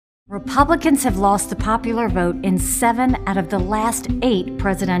Republicans have lost the popular vote in 7 out of the last 8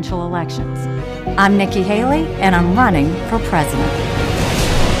 presidential elections. I'm Nikki Haley, and I'm running for president.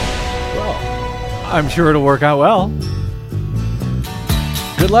 Well, I'm sure it'll work out well.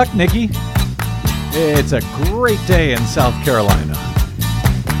 Good luck, Nikki. It's a great day in South Carolina.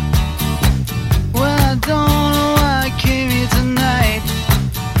 Well, I don't know why I came here tonight.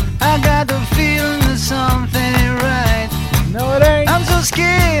 I got the feeling that something ain't right. No, it ain't. I'm so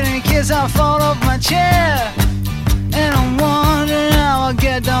scared in case I fall off my chair. And I'm wondering how I'll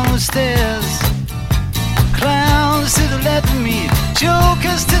get down the stairs. Clowns to the left of me,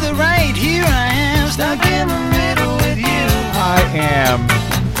 jokers to the right. Here I am, stuck in the middle with you. I am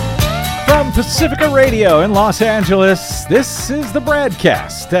from Pacifica Radio in Los Angeles. This is the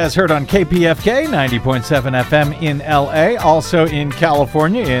BradCast, as heard on KPFK 90.7 FM in LA, also in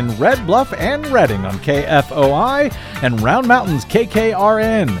California in Red Bluff and Redding on KFOI, and Round Mountain's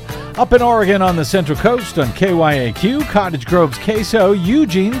KKRN. Up in Oregon on the Central Coast on KYAQ, Cottage Grove's KSO,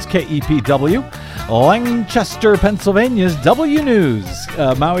 Eugene's KEPW, Lancaster, Pennsylvania's W News,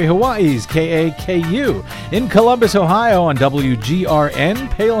 Maui, Hawaii's KAKU, in Columbus, Ohio on WGRN,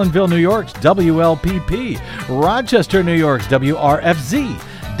 Palinville, New York's WLPP, Rochester, New York's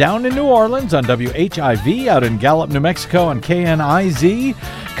WRFZ, down in New Orleans on WHIV, out in Gallup, New Mexico on KNIZ,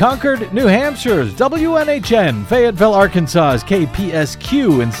 Concord, New Hampshire's WNHN, Fayetteville, Arkansas's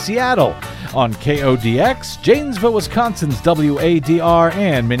KPSQ, in Seattle on KODX, Janesville, Wisconsin's WADR,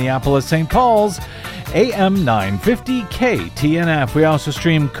 and Minneapolis, St. Paul's AM 950 KTNF. We also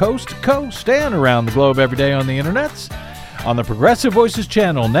stream coast to coast and around the globe every day on the internets, on the Progressive Voices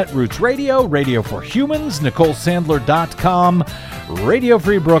channel, Netroots Radio, Radio for Humans, NicoleSandler.com, Radio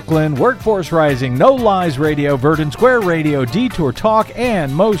Free Brooklyn, Workforce Rising, No Lies Radio, Verdant Square Radio, Detour Talk,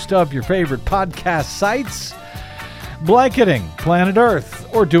 and most of your favorite podcast sites, blanketing planet Earth,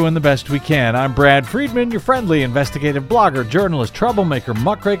 or doing the best we can. I'm Brad Friedman, your friendly investigative blogger, journalist, troublemaker,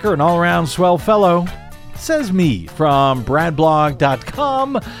 muckraker, and all-around swell fellow. Says me from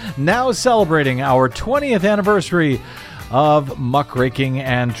bradblog.com, now celebrating our 20th anniversary of muckraking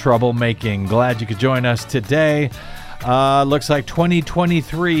and troublemaking. Glad you could join us today. Looks like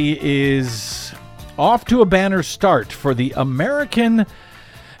 2023 is off to a banner start for the American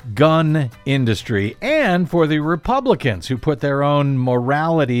gun industry and for the Republicans, who put their own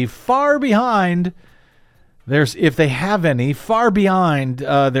morality far behind if they have any, far behind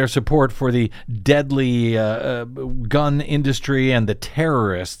their support for the deadly gun industry and the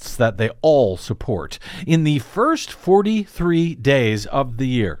terrorists that they all support. In the first 43 days of the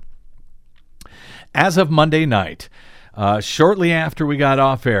year, as of Monday night, shortly after we got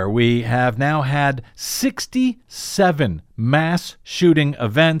off air, we have now had 67 mass shooting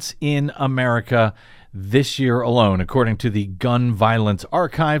events in America this year alone, according to the Gun Violence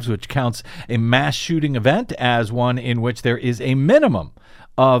Archives, which counts a mass shooting event as one in which there is a minimum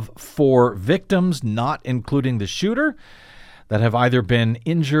of 4 victims, not including the shooter, that have either been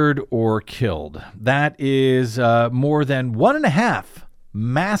injured or killed. That is more than 1.5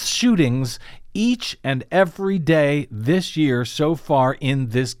 mass shootings each and every day this year so far in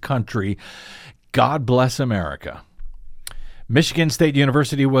this country. God bless America. Michigan State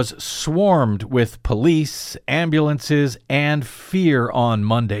University was swarmed with police, ambulances, and fear on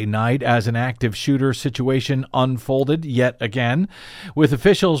Monday night as an active shooter situation unfolded yet again, with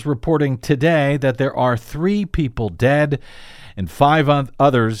officials reporting today that there are 3 people dead and 5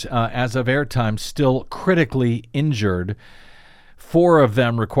 others, as of airtime, still critically injured. 4 of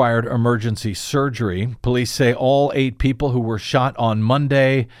them required emergency surgery. Police say all 8 people who were shot on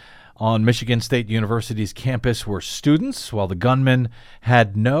Monday on Michigan State University's campus were students, while the gunman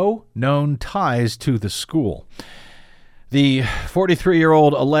had no known ties to the school. The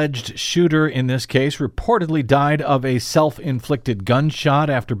 43-year-old alleged shooter in this case reportedly died of a self-inflicted gunshot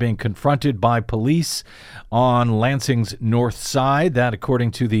after being confronted by police on Lansing's north side. That, according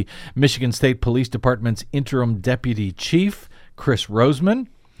to the Michigan State Police Department's interim deputy chief, Chris Roseman.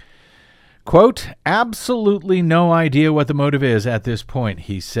 Quote, absolutely no idea what the motive is at this point,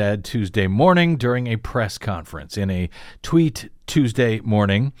 he said Tuesday morning during a press conference. In a tweet Tuesday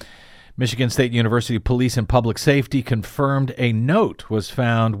morning, Michigan State University Police and Public Safety confirmed a note was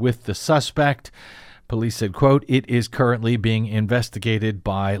found with the suspect. Police said, quote, it is currently being investigated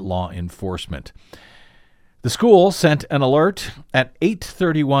by law enforcement. The school sent an alert at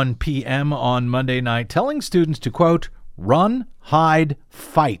 8:31 p.m. on Monday night telling students to, quote, run, hide,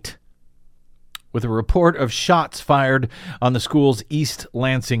 fight, with a report of shots fired on the school's East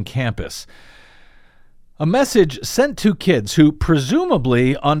Lansing campus. A message sent to kids who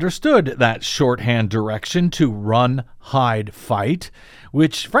presumably understood that shorthand direction to run, hide, fight,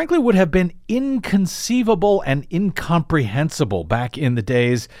 which frankly would have been inconceivable and incomprehensible back in the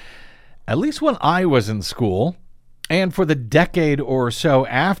days, at least when I was in school, and for the decade or so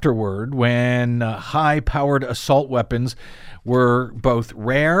afterward when high-powered assault weapons were both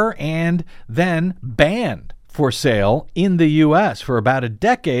rare and then banned for sale in the U.S. for about a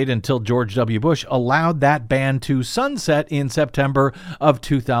decade until George W. Bush allowed that ban to sunset in September of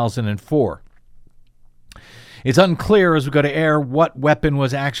 2004. It's unclear as we go to air what weapon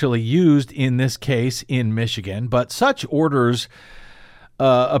was actually used in this case in Michigan, but such orders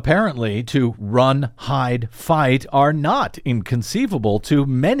apparently to run, hide, fight are not inconceivable to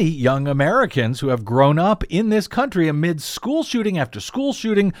many young Americans who have grown up in this country amid school shooting after school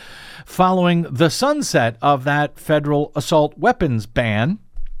shooting following the sunset of that federal assault weapons ban,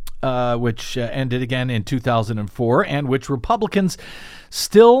 which ended again in 2004, and which Republicans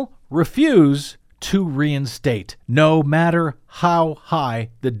still refuse to reinstate, no matter how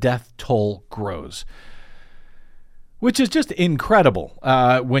high the death toll grows. Which is just incredible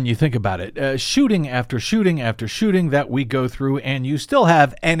when you think about it. Shooting after shooting after shooting that we go through, and you still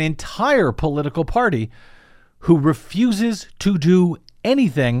have an entire political party who refuses to do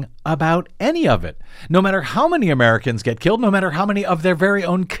anything about any of it. No matter how many Americans get killed, no matter how many of their very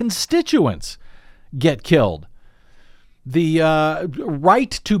own constituents get killed. The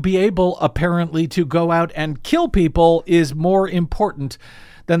right to be able, apparently, to go out and kill people is more important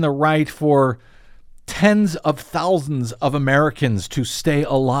than the right for tens of thousands of Americans to stay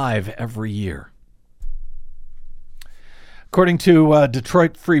alive every year. According to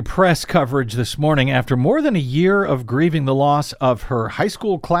Detroit Free Press coverage this morning, after more than a year of grieving the loss of her high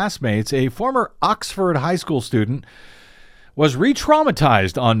school classmates, a former Oxford high school student was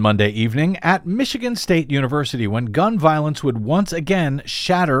re-traumatized on Monday evening at Michigan State University when gun violence would once again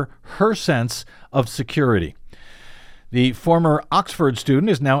shatter her sense of security. The former Oxford student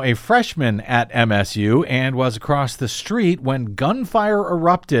is now a freshman at MSU and was across the street when gunfire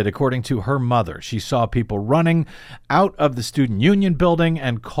erupted, according to her mother. She saw people running out of the Student Union building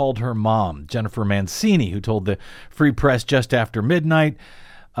and called her mom, Jennifer Mancini, who told the Free Press just after midnight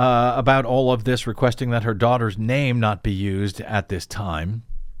about all of this, requesting that her daughter's name not be used at this time.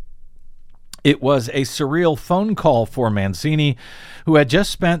 It was a surreal phone call for Mancini, who had just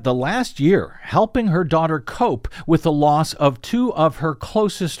spent the last year helping her daughter cope with the loss of two of her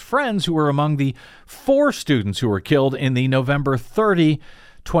closest friends who were among the 4 students who were killed in the November 30,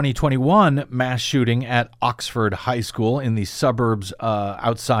 2021 mass shooting at Oxford High School in the suburbs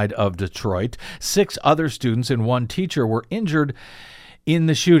outside of Detroit. 6 other students and 1 teacher were injured in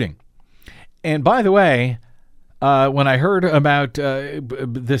the shooting. And by the way, when I heard about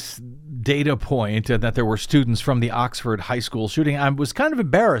this data point that there were students from the Oxford High School shooting, I was kind of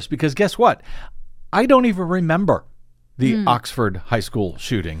embarrassed because guess what? I don't even remember the Oxford High School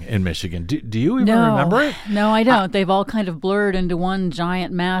shooting in Michigan. Do you even remember it? No, I don't. They've all kind of blurred into one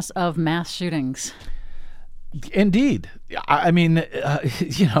giant mass of mass shootings. Indeed. I mean,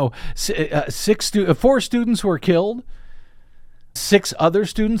 4 students were killed, 6 other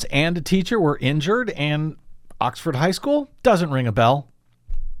students and a teacher were injured, and Oxford High School doesn't ring a bell.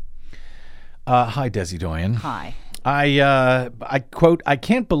 Hi, Desi Doyen. Hi. I quote, "I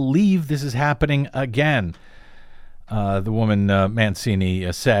can't believe this is happening again," the woman Mancini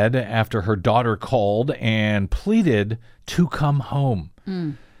said after her daughter called and pleaded to come home.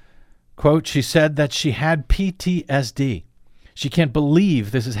 Quote, she said that she had PTSD. She can't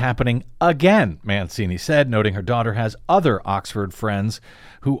believe this is happening again, Mancini said, noting her daughter has other Oxford friends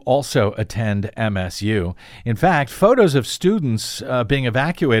who also attend MSU. In fact, photos of students being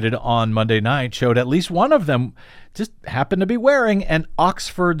evacuated on Monday night showed at least one of them just happened to be wearing an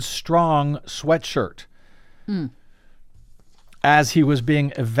Oxford Strong sweatshirt as he was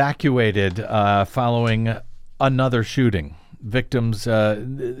being evacuated following another shooting. Victims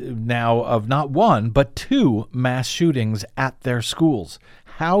now of not 1, but 2 mass shootings at their schools.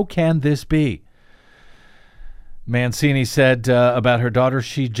 How can this be? Mancini said about her daughter,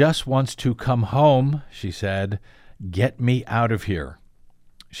 she just wants to come home, she said. Get me out of here,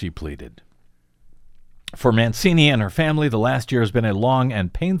 she pleaded. For Mancini and her family, the last year has been a long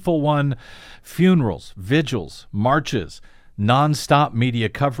and painful one. Funerals, vigils, marches, nonstop media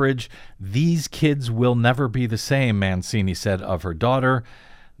coverage. These kids will never be the same, Mancini said of her daughter.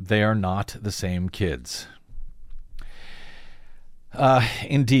 They are not the same kids.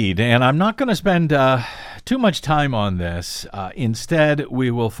 Indeed. And I'm not going to spend too much time on this. Instead, we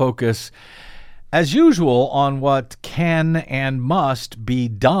will focus as usual, on what can and must be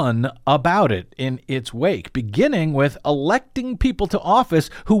done about it in its wake, beginning with electing people to office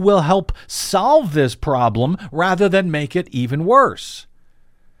who will help solve this problem rather than make it even worse.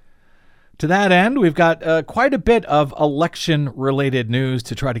 To that end, we've got quite a bit of election-related news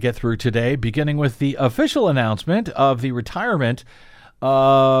to try to get through today, beginning with the official announcement of the retirement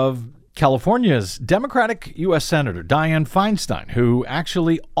of California's Democratic U.S. Senator Dianne Feinstein, who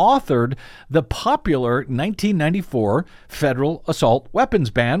actually authored the popular 1994 federal assault weapons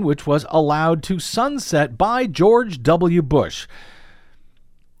ban, which was allowed to sunset by George W. Bush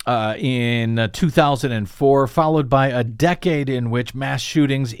in 2004, followed by a decade in which mass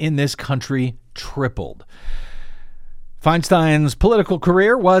shootings in this country tripled. Feinstein's political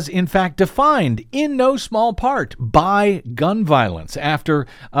career was, in fact, defined in no small part by gun violence. After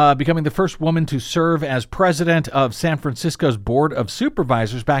becoming the first woman to serve as president of San Francisco's Board of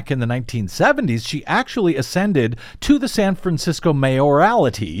Supervisors back in the 1970s, she actually ascended to the San Francisco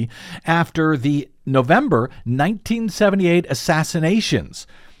mayoralty after the November 1978 assassinations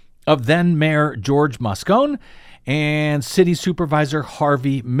of then-Mayor George Moscone and City Supervisor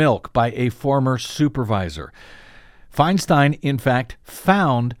Harvey Milk by a former supervisor. Feinstein, in fact,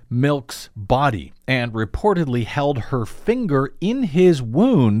 found Milk's body and reportedly held her finger in his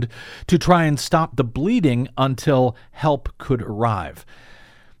wound to try and stop the bleeding until help could arrive.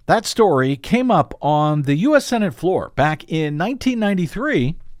 That story came up on the U.S. Senate floor back in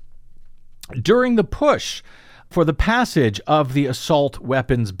 1993 during the push for the passage of the assault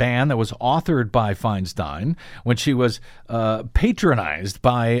weapons ban that was authored by Feinstein when she was patronized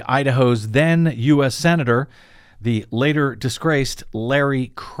by Idaho's then U.S. Senator, the later disgraced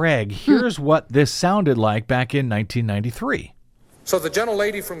Larry Craig. Here's what this sounded like back in 1993. So the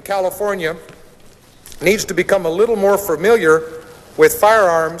gentlelady from California needs to become a little more familiar with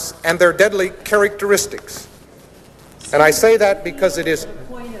firearms and their deadly characteristics. And I say that because it is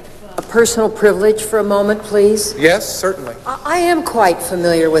a personal privilege for a moment, please. Yes, certainly. I am quite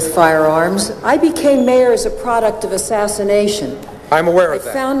familiar with firearms. I became mayor as a product of assassination. I'm aware of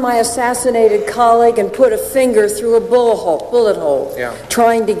that. I found my assassinated colleague and put a finger through a bullet hole,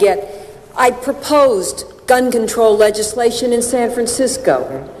 trying to I proposed gun control legislation in San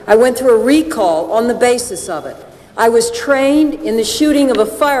Francisco. I went through a recall on the basis of it. I was trained in the shooting of a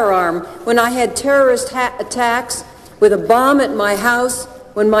firearm when I had terrorist attacks with a bomb at my house,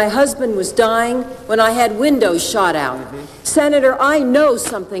 when my husband was dying, when I had windows shot out. Senator, I know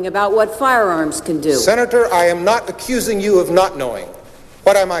something about what firearms can do. Senator, I am not accusing you of not knowing.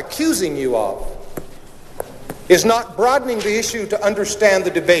 What I'm accusing you of is not broadening the issue to understand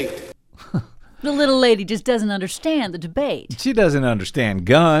the debate. The little lady just doesn't understand the debate. She doesn't understand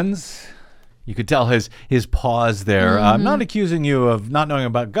guns. You could tell his pause there. I'm not accusing you of not knowing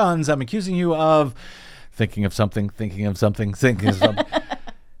about guns. I'm accusing you of thinking of something.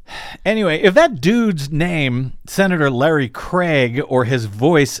 Anyway, if that dude's name, Senator Larry Craig, or his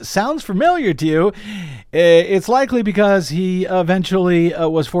voice sounds familiar to you, it's likely because he eventually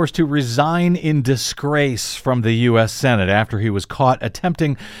was forced to resign in disgrace from the U.S. Senate after he was caught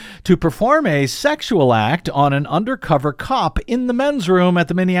attempting to perform a sexual act on an undercover cop in the men's room at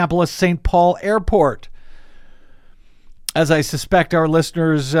the Minneapolis-St. Paul airport. As I suspect our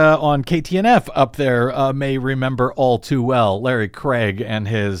listeners on KTNF up there may remember all too well, Larry Craig and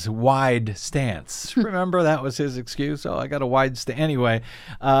his wide stance. Remember, that was his excuse? Oh, I got a wide stance. Anyway,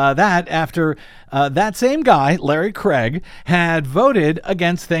 that after that same guy, Larry Craig, had voted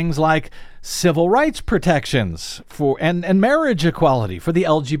against things like civil rights protections for and marriage equality for the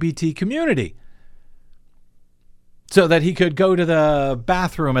LGBT community, so that he could go to the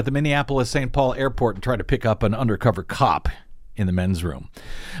bathroom at the Minneapolis-St. Paul airport and try to pick up an undercover cop in the men's room.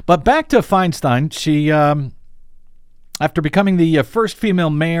 But back to Feinstein. She, after becoming the first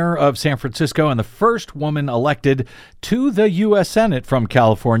female mayor of San Francisco and the first woman elected to the U.S. Senate from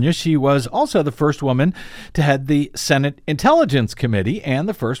California, she was also the first woman to head the Senate Intelligence Committee and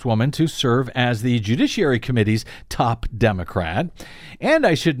the first woman to serve as the Judiciary Committee's top Democrat. And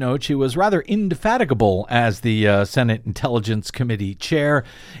I should note, she was rather indefatigable as the Senate Intelligence Committee chair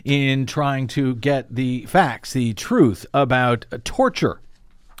in trying to get the facts, the truth about torture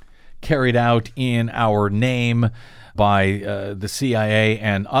carried out in our name by the CIA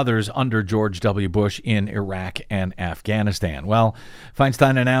and others under George W. Bush in Iraq and Afghanistan. Well,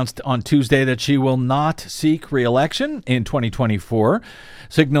 Feinstein announced on Tuesday that she will not seek re-election in 2024,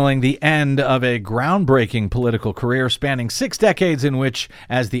 signaling the end of a groundbreaking political career spanning 6 decades in which,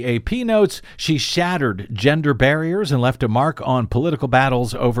 as the AP notes, she shattered gender barriers and left a mark on political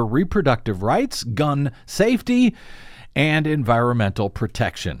battles over reproductive rights, gun safety, and environmental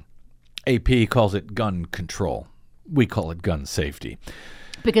protection. AP calls it gun control. We call it gun safety.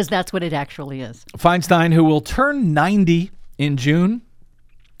 Because that's what it actually is. Feinstein, who will turn 90 in June,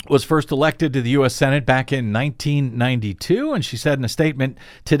 was first elected to the U.S. Senate back in 1992, and she said in a statement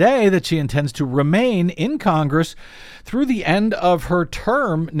today that she intends to remain in Congress through the end of her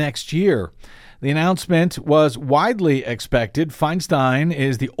term next year. The announcement was widely expected. Feinstein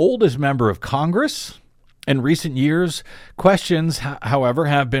is the oldest member of Congress. In recent years, questions, however,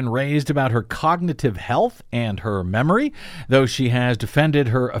 have been raised about her cognitive health and her memory, though she has defended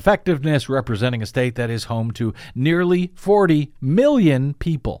her effectiveness representing a state that is home to nearly 40 million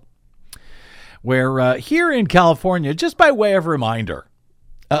people. Where here in California, just by way of reminder,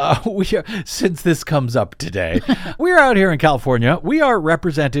 since this comes up today, we're out here in California. We are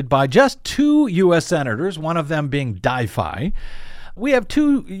represented by just 2 U.S. senators, one of them being Di-Fi. We have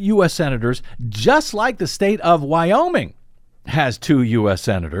 2 U.S. senators, just like the state of Wyoming has 2 U.S.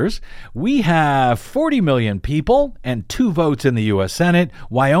 senators. We have 40 million people and 2 votes in the U.S. Senate.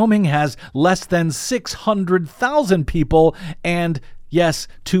 Wyoming has less than 600,000 people and, yes,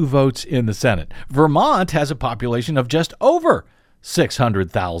 2 votes in the Senate. Vermont has a population of just over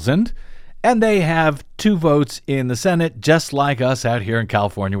 600,000, and they have 2 votes in the Senate, just like us out here in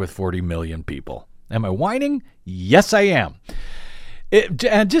California with 40 million people. Am I whining? Yes, I am.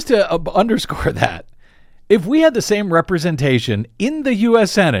 And just to underscore that, if we had the same representation in the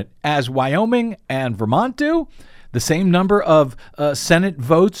U.S. Senate as Wyoming and Vermont do, the same number of Senate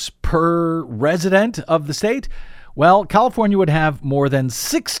votes per resident of the state, well, California would have more than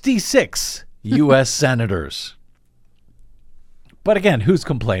 66 U.S. senators. But again, who's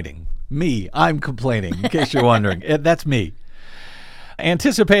complaining? Me. I'm complaining, in case you're wondering. That's me.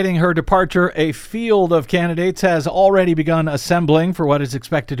 Anticipating her departure, a field of candidates has already begun assembling for what is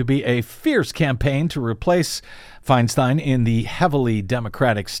expected to be a fierce campaign to replace Feinstein in the heavily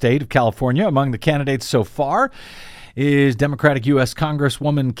Democratic state of California. Among the candidates so far is Democratic U.S.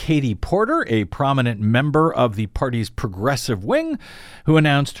 Congresswoman Katie Porter, a prominent member of the party's progressive wing, who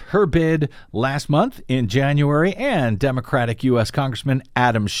announced her bid last month in January, and Democratic U.S. Congressman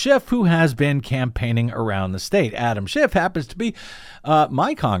Adam Schiff, who has been campaigning around the state. Adam Schiff happens to be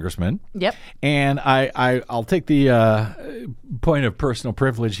my congressman. Yep. And I'll take the point of personal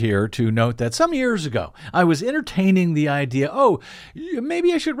privilege here to note that some years ago, I was entertaining the idea,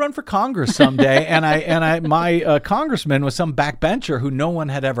 maybe I should run for Congress someday. and my congressman was some backbencher who no one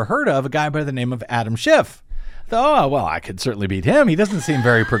had ever heard of, a guy by the name of Adam Schiff. I thought, well, I could certainly beat him. He doesn't seem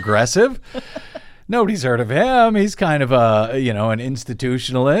very progressive. Nobody's heard of him. He's kind of an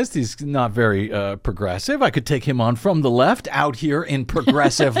institutionalist. He's not very progressive. I could take him on from the left out here in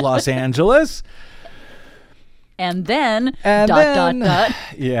progressive Los Angeles. And then, dot.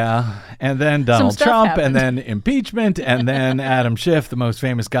 Yeah. And then Donald Trump, happened. And then impeachment, and then Adam Schiff, the most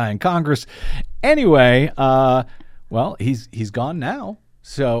famous guy in Congress. Anyway, well, he's gone now.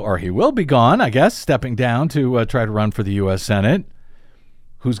 Or he will be gone, I guess, stepping down to try to run for the U.S. Senate.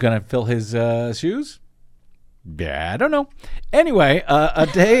 Who's going to fill his shoes? Yeah, I don't know. Anyway, a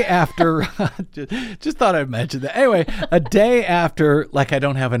day after, just thought I'd mention that. Anyway, a day after, I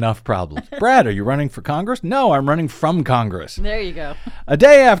don't have enough problems. Brad, are you running for Congress? No, I'm running from Congress. There you go. A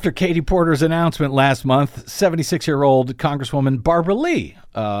day after Katie Porter's announcement last month, 76-year-old Congresswoman Barbara Lee.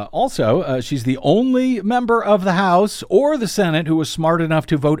 She's the only member of the House or the Senate who was smart enough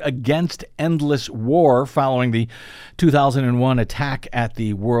to vote against endless war following the 2001 attack at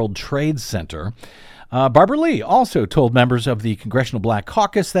the World Trade Center. Barbara Lee also told members of the Congressional Black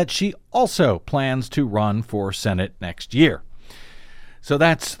Caucus that she also plans to run for Senate next year. So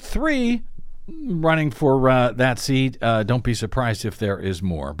that's 3 running for that seat. Don't be surprised if there is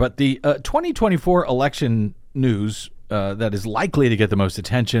more. But the 2024 election news that is likely to get the most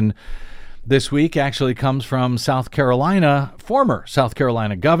attention this week actually comes from former South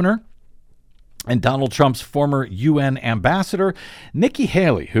Carolina governor and Donald Trump's former UN ambassador, Nikki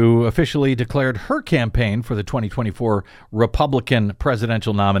Haley, who officially declared her campaign for the 2024 Republican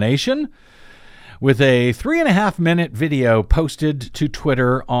presidential nomination with a 3.5-minute video posted to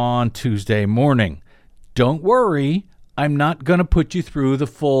Twitter on Tuesday morning. Don't worry, I'm not going to put you through the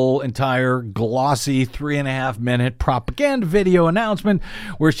full, entire, glossy 3.5-minute propaganda video announcement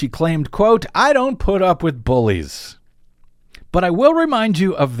where she claimed, quote, "I don't put up with bullies." But I will remind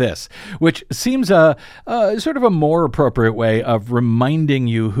you of this, which seems sort of a more appropriate way of reminding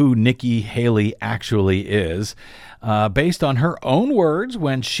you who Nikki Haley actually is, based on her own words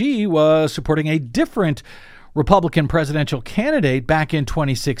when she was supporting a different Republican presidential candidate back in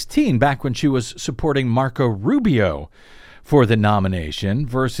 2016, back when she was supporting Marco Rubio for the nomination,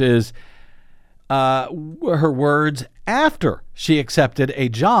 versus her words after she accepted a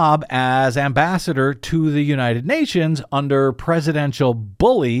job as ambassador to the United Nations under presidential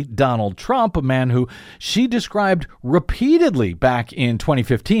bully Donald Trump, a man who she described repeatedly back in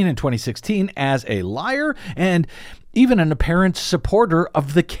 2015 and 2016 as a liar and even an apparent supporter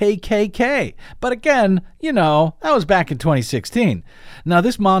of the KKK. But again, that was back in 2016. Now,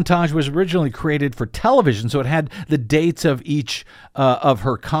 this montage was originally created for television, so it had the dates of each of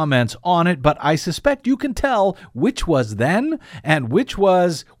her comments on it, but I suspect you can tell which was then and which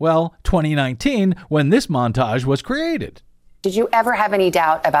was, 2019 when this montage was created. Did you ever have any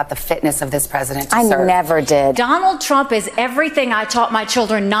doubt about the fitness of this president to serve? I never did. Donald Trump is everything I taught my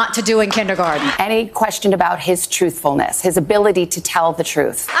children not to do in kindergarten. Any question about his truthfulness, his ability to tell the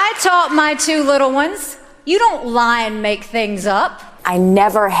truth? I taught my two little ones, you don't lie and make things up. I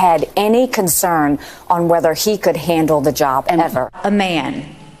never had any concern on whether he could handle the job, ever. A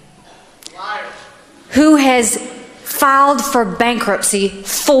man who has filed for bankruptcy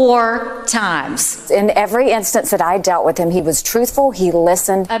 4 times. In every instance that I dealt with him, he was truthful, he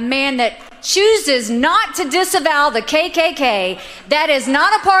listened. A man that chooses not to disavow the KKK, that is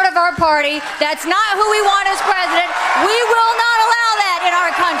not a part of our party, that's not who we want as president. We will not allow that in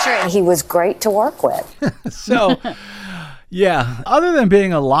our country. He was great to work with. So, yeah, other than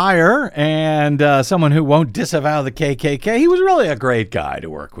being a liar and someone who won't disavow the KKK, he was really a great guy to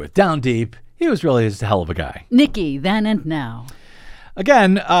work with. Down deep, he was really a hell of a guy. Nikki, then and now.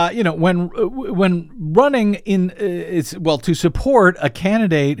 Again, when running to support a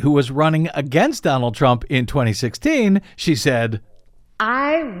candidate who was running against Donald Trump in 2016, she said,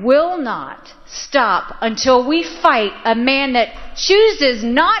 I will not stop until we fight a man that chooses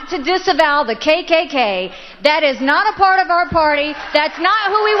not to disavow the KKK. That is not a part of our party. That's not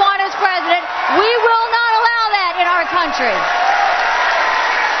who we want as president. We will not allow that in our country.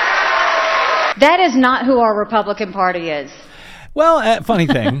 That is not who our Republican Party is. Well, funny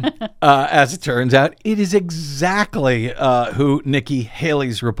thing, as it turns out, it is exactly who Nikki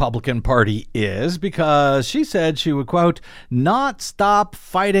Haley's Republican Party is, because she said she would, quote, not stop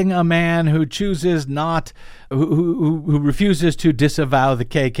fighting a man who chooses not, who refuses to disavow the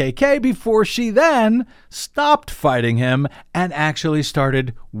KKK, before she then stopped fighting him and actually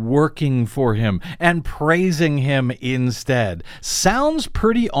started working for him and praising him instead. Sounds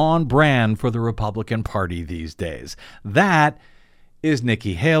pretty on brand for the Republican Party these days. That is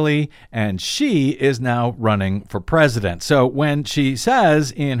Nikki Haley, and she is now running for president. So when she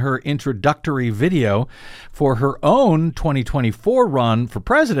says in her introductory video for her own 2024 run for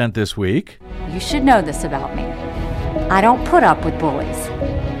president this week, You should know this about me. I don't put up with bullies.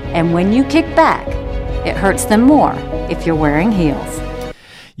 And when you kick back, it hurts them more if you're wearing heels.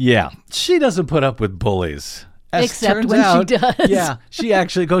 Yeah, she doesn't put up with bullies. As Except turns when out, she does. Yeah, she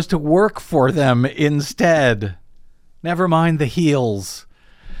actually goes to work for them instead. Never mind the heels.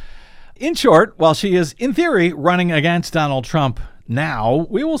 In short, while she is, in theory, running against Donald Trump now,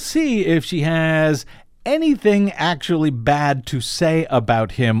 we will see if she has anything actually bad to say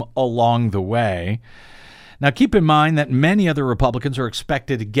about him along the way. Now, keep in mind that many other Republicans are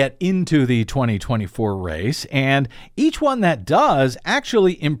expected to get into the 2024 race, and each one that does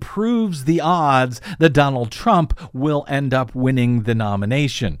actually improves the odds that Donald Trump will end up winning the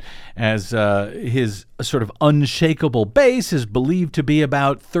nomination, as his sort of unshakable base is believed to be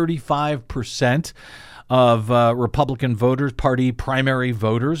about 35% of Republican voters, party primary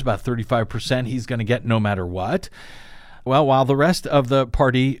voters, about 35% he's going to get no matter what. Well, while the rest of the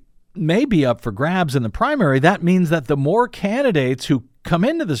party may be up for grabs in the primary, that means that the more candidates who come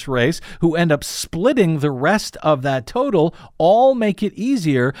into this race who end up splitting the rest of that total all make it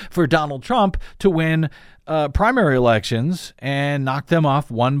easier for Donald Trump to win primary elections and knock them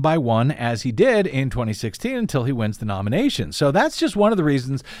off one by one, as he did in 2016 until he wins the nomination. So that's just one of the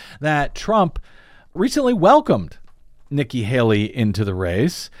reasons that Trump recently welcomed Nikki Haley into the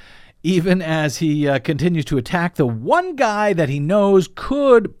race, even as he continues to attack the one guy that he knows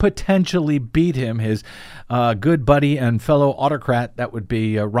could potentially beat him, his good buddy and fellow autocrat, that would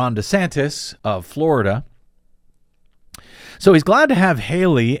be Ron DeSantis of Florida. So he's glad to have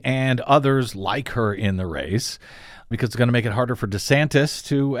Haley and others like her in the race, because it's going to make it harder for DeSantis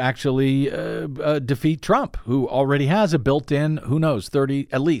to actually defeat Trump, who already has a built-in, who knows,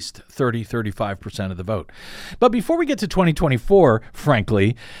 at least 35% of the vote. But before we get to 2024,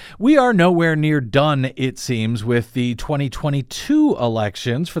 frankly, we are nowhere near done, it seems, with the 2022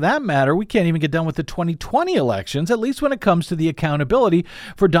 elections. For that matter, we can't even get done with the 2020 elections, at least when it comes to the accountability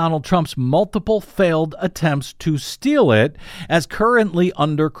for Donald Trump's multiple failed attempts to steal it, as currently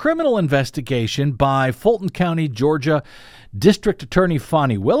under criminal investigation by Fulton County, Georgia Georgia District Attorney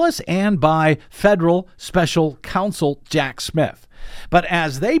Fani Willis and by federal special counsel Jack Smith. But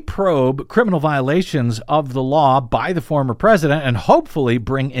as they probe criminal violations of the law by the former president and hopefully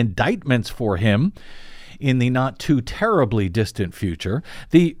bring indictments for him in the not too terribly distant future,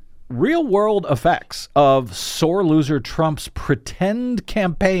 the real-world effects of sore loser Trump's pretend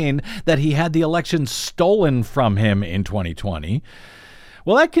campaign that he had the election stolen from him in 2020,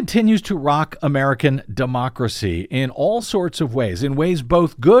 well, that continues to rock American democracy in all sorts of ways, in ways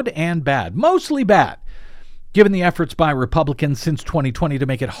both good and bad, mostly bad, given the efforts by Republicans since 2020 to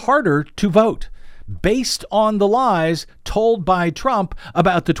make it harder to vote, based on the lies told by Trump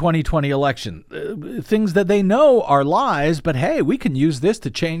about the 2020 election. Things that they know are lies, but hey, we can use this to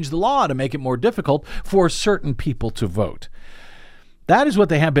change the law to make it more difficult for certain people to vote. That is what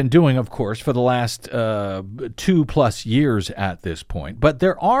they have been doing, of course, for the last 2+ years at this point. But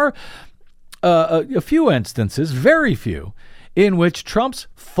there are a few instances, very few, in which Trump's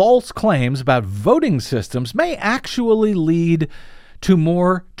false claims about voting systems may actually lead to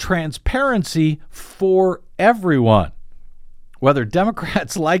more transparency for everyone, whether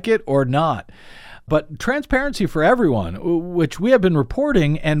Democrats like it or not. But transparency for everyone, which we have been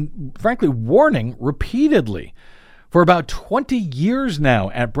reporting and frankly warning repeatedly for about 20 years now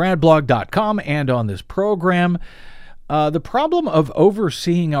at bradblog.com and on this program. The problem of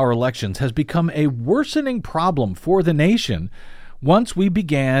overseeing our elections has become a worsening problem for the nation once we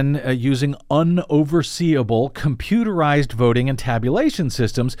began using unoverseeable computerized voting and tabulation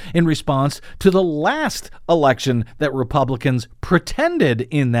systems in response to the last election that Republicans pretended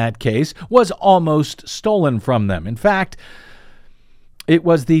in that case was almost stolen from them. In fact, it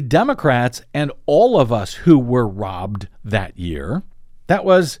was the Democrats and all of us who were robbed that year. That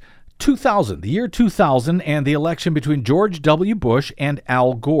was 2000, the year 2000, and the election between George W. Bush and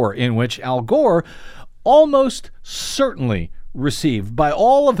Al Gore, in which Al Gore almost certainly received, by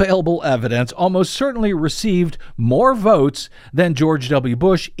all available evidence, almost certainly received more votes than George W.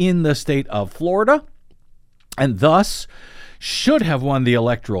 Bush in the state of Florida, and thus should have won the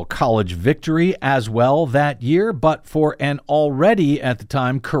Electoral College victory as well that year, but for an already, at the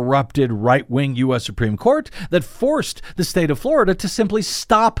time, corrupted right-wing U.S. Supreme Court that forced the state of Florida to simply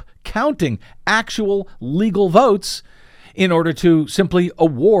stop counting actual legal votes in order to simply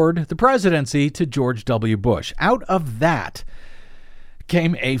award the presidency to George W. Bush. Out of that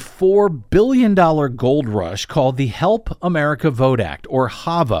came a $4 billion gold rush called the Help America Vote Act, or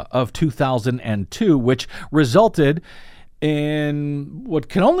HAVA, of 2002, which resulted in what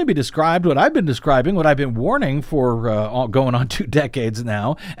can only be described, what I've been describing, what I've been warning for going on 2 decades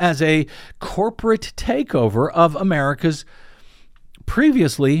now, as a corporate takeover of America's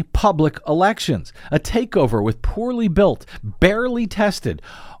previously public elections. A takeover with poorly built, barely tested,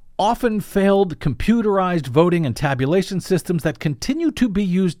 often failed computerized voting and tabulation systems that continue to be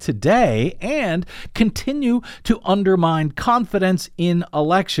used today and continue to undermine confidence in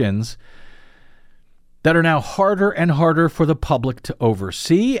elections that are now harder and harder for the public to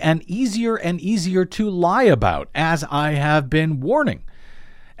oversee and easier to lie about, as I have been warning.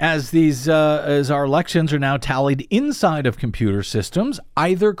 As our elections are now tallied inside of computer systems,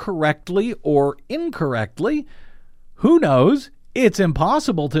 either correctly or incorrectly, who knows? It's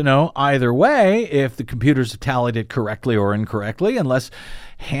impossible to know either way if the computers have tallied it correctly or incorrectly unless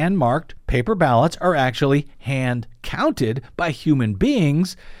hand-marked paper ballots are actually hand-counted by human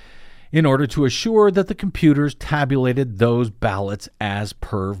beings in order to assure that the computers tabulated those ballots as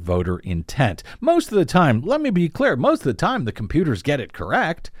per voter intent. Most of the time, let me be clear, most of the time the computers get it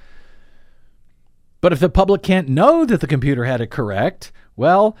correct. But if the public can't know that the computer had it correct,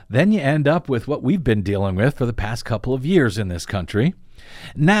 well, then you end up with what we've been dealing with for the past couple of years in this country.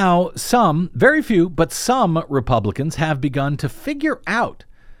 Now, some, very few, but some Republicans have begun to figure out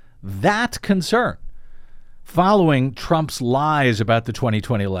that concern following Trump's lies about the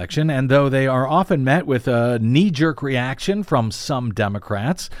 2020 election, and though they are often met with a knee-jerk reaction from some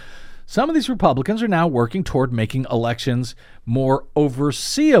Democrats, some of these Republicans are now working toward making elections more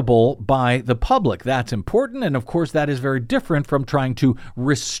overseeable by the public. That's important, and of course that is very different from trying to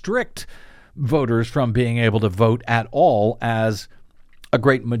restrict voters from being able to vote at all, as a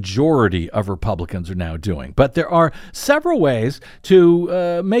great majority of Republicans are now doing. But there are several ways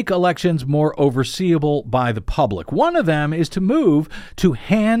to make elections more overseeable by the public. One of them is to move to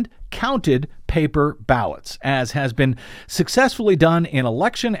hand-counted paper ballots, as has been successfully done in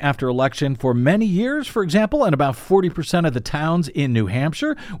election after election for many years. For example, in about 40% of the towns in New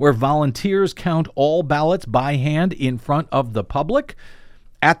Hampshire, where volunteers count all ballots by hand in front of the public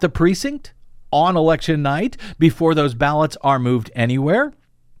at the precinct on election night before those ballots are moved anywhere.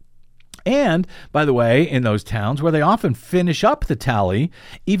 And, by the way, in those towns where they often finish up the tally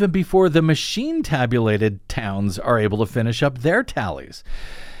even before the machine-tabulated towns are able to finish up their tallies.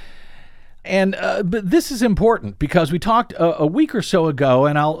 And but this is important because we talked a week or so ago,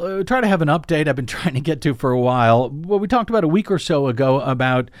 and I'll try to have an update I've been trying to get to for a while. Well, we talked about a week or so ago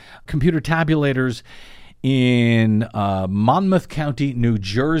about computer tabulators in Monmouth County, New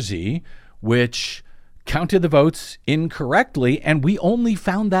Jersey, which counted the votes incorrectly, and we only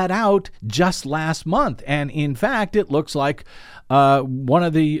found that out just last month. And in fact, it looks like one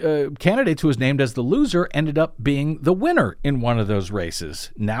of the candidates who was named as the loser ended up being the winner in one of those races.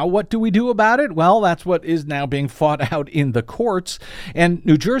 Now, what do we do about it? Well, that's what is now being fought out in the courts. And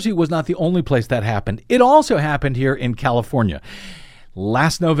New Jersey was not the only place that happened. It also happened here in California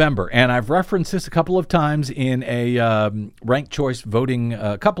last November, and I've referenced this a couple of times in a ranked choice voting,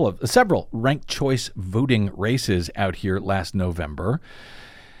 several ranked choice voting races out here last November.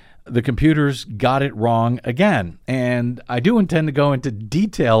 The computers got it wrong again, and I do intend to go into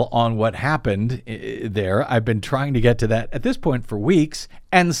detail on what happened there. I've been trying to get to that at this point for weeks,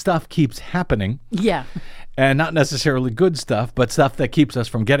 and stuff keeps happening. Yeah. And not necessarily good stuff, but stuff that keeps us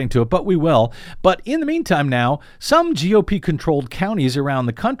from getting to it, but we will. But in the meantime now, some GOP-controlled counties around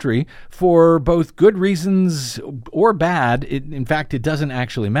the country, for both good reasons or bad, in fact, it doesn't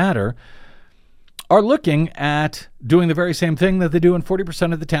actually matter, are looking at doing the very same thing that they do in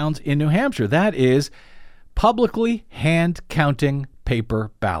 40% of the towns in New Hampshire. That is publicly hand-counting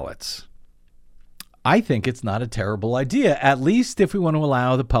paper ballots. I think it's not a terrible idea, at least if we want to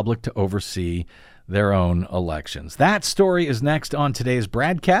allow the public to oversee their own elections. That story is next on today's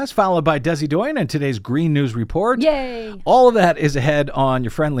BradCast, followed by Desi Doyen and today's Green News Report. Yay! All of that is ahead on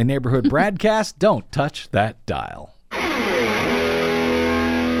your friendly neighborhood BradCast. Don't touch that dial.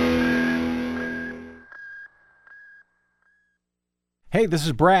 Hey, this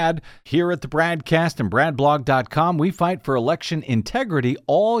is Brad. Here at the BradCast and BradBlog.com, we fight for election integrity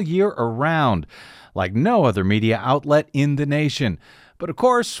all year around, like no other media outlet in the nation. But of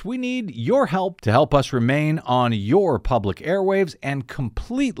course, we need your help to help us remain on your public airwaves and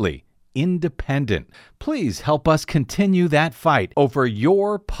completely independent. Please help us continue that fight over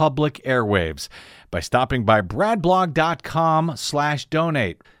your public airwaves by stopping by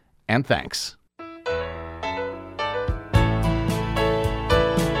bradblog.com/donate. And thanks.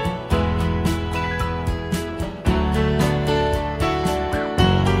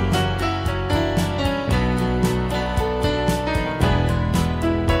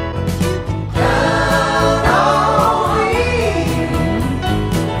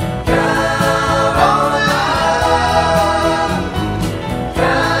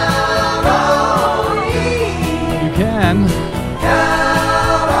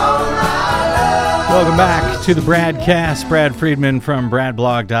 Welcome back to the BradCast. Brad Friedman from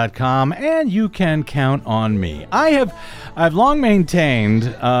BradBlog.com, and you can count on me. I've long maintained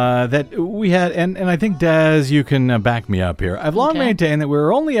that we had, and I think, Des, you can back me up here. I've long maintained that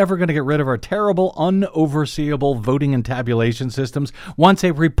we're only ever going to get rid of our terrible, unoverseeable voting and tabulation systems once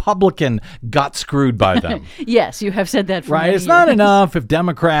a Republican got screwed by them. Yes, you have said that for many It's years. not enough if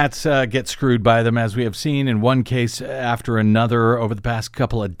Democrats get screwed by them, as we have seen in one case after another over the past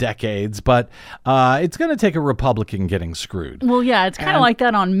couple of decades, but it's going to take a Republican getting screwed. Well, yeah, it's kind of like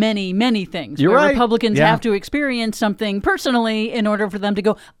that on many, many things. You're where right. Republicans have to experience something personally in order for them to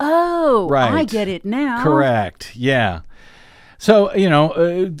go, oh, right. I get it now. Correct. Yeah. So,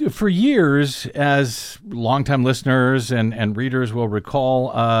 for years, as longtime listeners and readers will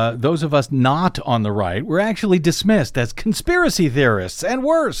recall, those of us not on the right were actually dismissed as conspiracy theorists and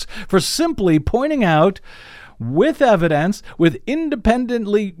worse for simply pointing out with evidence, with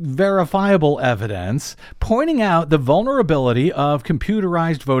independently verifiable evidence, pointing out the vulnerability of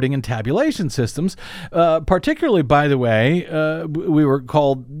computerized voting and tabulation systems, particularly, by the way, we were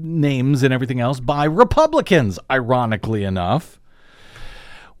called names and everything else by Republicans, ironically enough.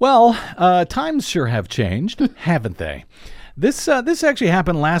 Well, times sure have changed, haven't they? This actually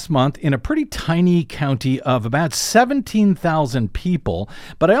happened last month in a pretty tiny county of about 17,000 people,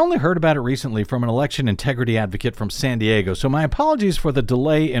 but I only heard about it recently from an election integrity advocate from San Diego, so my apologies for the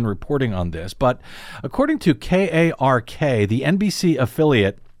delay in reporting on this. But according to KARK, the NBC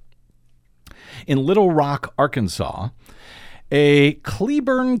affiliate in Little Rock, Arkansas, a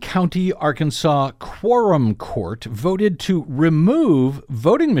Cleburne County, Arkansas quorum court voted to remove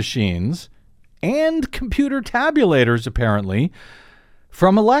voting machines and computer tabulators, apparently,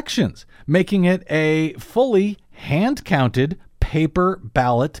 from elections, making it a fully hand-counted paper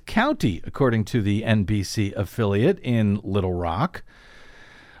ballot county, according to the NBC affiliate in Little Rock.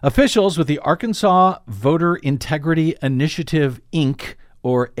 Officials with the Arkansas Voter Integrity Initiative, Inc.,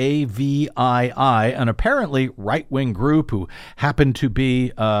 or AVII, an apparently right-wing group who happened to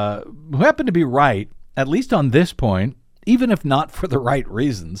be right, at least on this point, even if not for the right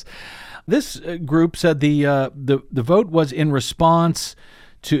reasons. This group said the vote was in response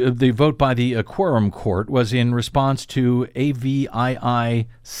to the vote by the Quorum Court was in response to AVII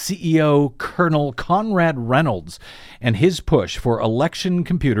CEO Colonel Conrad Reynolds and his push for election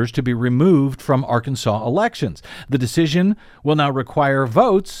computers to be removed from Arkansas elections. The decision will now require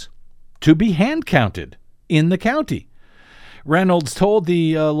votes to be hand counted in the county. Reynolds told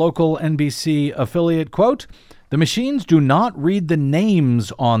the local NBC affiliate, quote, "The machines do not read the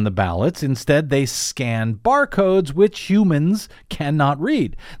names on the ballots. Instead, they scan barcodes, which humans cannot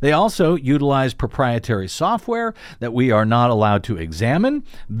read. They also utilize proprietary software that we are not allowed to examine.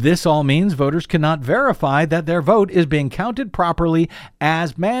 This all means voters cannot verify that their vote is being counted properly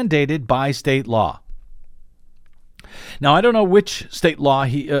as mandated by state law." Now, I don't know which state law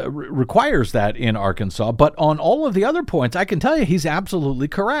requires that in Arkansas, but on all of the other points, I can tell you he's absolutely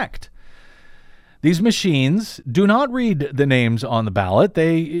correct. These machines do not read the names on the ballot.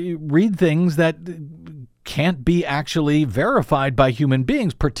 They read things that can't be actually verified by human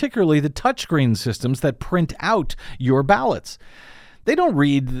beings, particularly the touchscreen systems that print out your ballots. They don't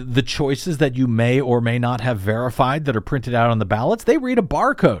read the choices that you may or may not have verified that are printed out on the ballots. They read a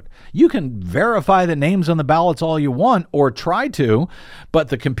barcode. You can verify the names on the ballots all you want or try to, but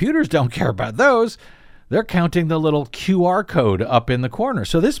the computers don't care about those. They're counting the little QR code up in the corner.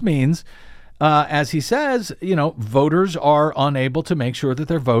 So this means, as he says, voters are unable to make sure that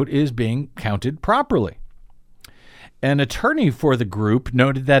their vote is being counted properly. An attorney for the group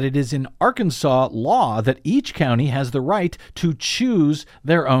noted that it is in Arkansas law that each county has the right to choose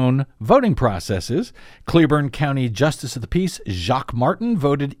their own voting processes. Cleburne County Justice of the Peace Jacques Martin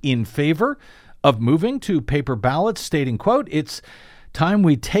voted in favor of moving to paper ballots, stating, quote, "It's time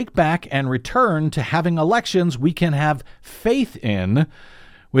we take back and return to having elections we can have faith in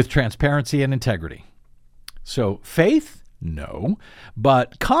with transparency and integrity." So faith? No.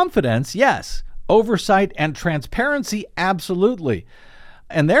 But confidence? Yes. Oversight and transparency, absolutely.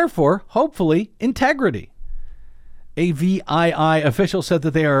 And therefore, hopefully, integrity. A VII official said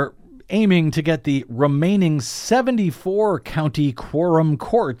that they are aiming to get the remaining 74 county quorum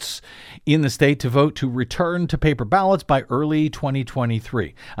courts in the state to vote to return to paper ballots by early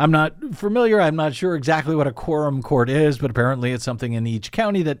 2023. I'm not familiar. I'm not sure exactly what a quorum court is, but apparently it's something in each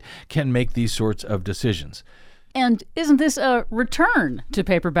county that can make these sorts of decisions. And isn't this a return to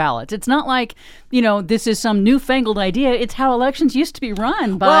paper ballots? It's not like, this is some newfangled idea. It's how elections used to be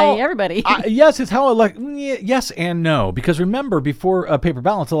run by everybody. Yes, it's how yes and no. Because remember, before paper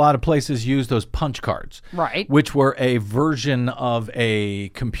ballots, a lot of places used those punch cards. Right. Which were a version of a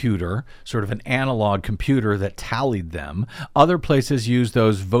computer, sort of an analog computer that tallied them. Other places used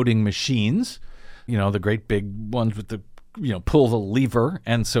those voting machines, the great big ones with the pull the lever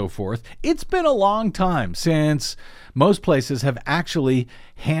and so forth. It's been a long time since most places have actually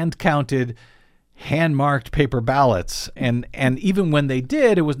hand-counted, hand-marked paper ballots. And even when they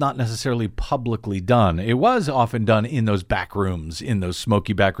did, it was not necessarily publicly done. It was often done in those back rooms, in those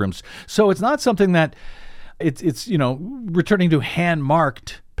smoky back rooms. So it's not something that it's returning to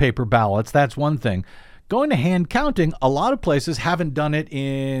hand-marked paper ballots. That's one thing. Going to hand counting, a lot of places haven't done it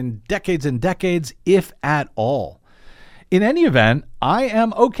in decades and decades, if at all. In any event, I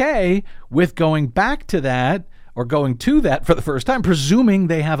am okay with going back to that or going to that for the first time, presuming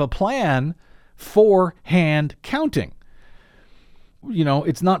they have a plan for hand counting.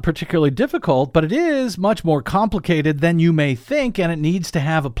 It's not particularly difficult, but it is much more complicated than you may think, and it needs to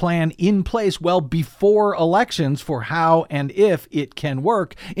have a plan in place well before elections for how and if it can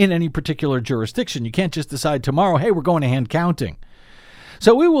work in any particular jurisdiction. You can't just decide tomorrow, hey, we're going to hand counting.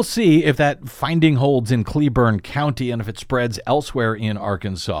 So we will see if that finding holds in Cleburne County and if it spreads elsewhere in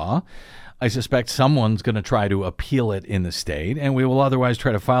Arkansas. I suspect someone's going to try to appeal it in the state, and we will otherwise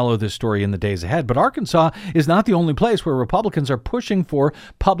try to follow this story in the days ahead. But Arkansas is not the only place where Republicans are pushing for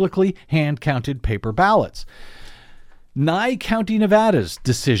publicly hand-counted paper ballots. Nye County, Nevada's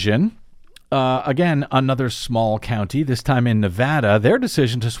decision, again, another small county, this time in Nevada, their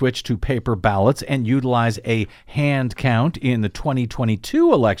decision to switch to paper ballots and utilize a hand count in the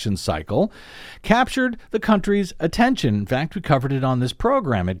 2022 election cycle captured the country's attention. In fact, we covered it on this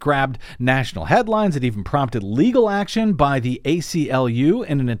program. It grabbed national headlines. It even prompted legal action by the ACLU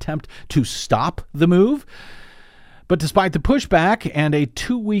in an attempt to stop the move. But despite the pushback and a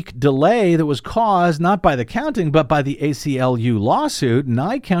 2-week delay that was caused not by the counting but by the ACLU lawsuit,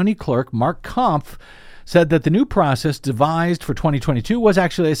 Nye County Clerk Mark Kampf said that the new process devised for 2022 was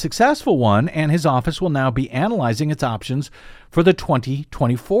actually a successful one, and his office will now be analyzing its options for the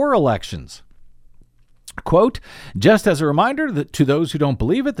 2024 elections. Quote, just as a reminder that to those who don't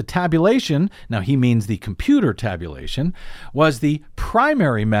believe it, the tabulation, now he means the computer tabulation, was the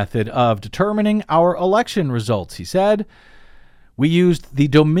primary method of determining our election results, he said. We used the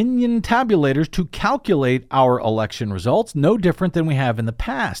Dominion tabulators to calculate our election results, no different than we have in the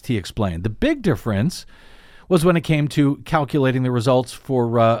past, he explained. The big difference was when it came to calculating the results for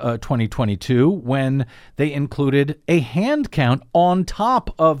 2022, when they included a hand count on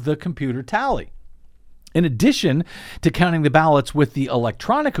top of the computer tally. In addition to counting the ballots with the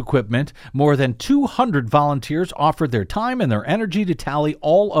electronic equipment, more than 200 volunteers offered their time and their energy to tally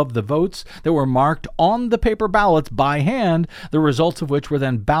all of the votes that were marked on the paper ballots by hand, the results of which were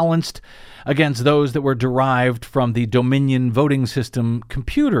then balanced against those that were derived from the Dominion voting system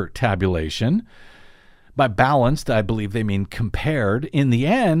computer tabulation. By balanced, I believe they mean compared. In the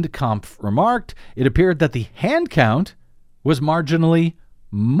end, Kampf remarked, it appeared that the hand count was marginally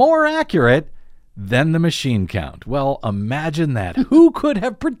more accurate than the machine count. Well, imagine that. Who could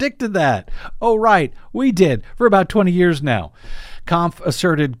have predicted that? Oh, right, we did for about 20 years now. Kampf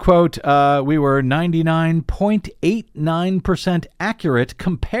asserted, quote, we were 99.89% accurate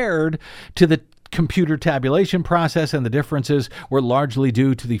compared to the computer tabulation process, and the differences were largely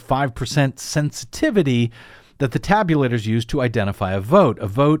due to the 5% sensitivity that the tabulators use to identify a vote. A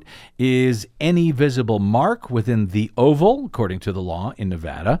vote is any visible mark within the oval, according to the law in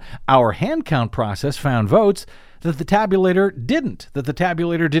Nevada. Our hand count process found votes that the tabulator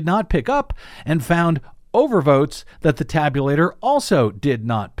did not pick up, and found overvotes that the tabulator also did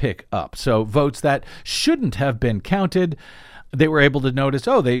not pick up. So votes that shouldn't have been counted, they were able to notice,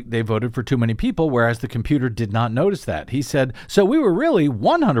 they voted for too many people, whereas the computer did not notice that. He said, so we were really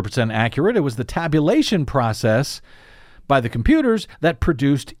 100% accurate. It was the tabulation process by the computers that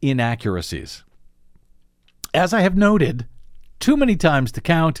produced inaccuracies. As I have noted too many times to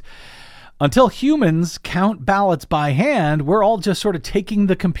count, until humans count ballots by hand, we're all just sort of taking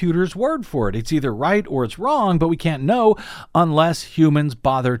the computer's word for it. It's either right or it's wrong, but we can't know unless humans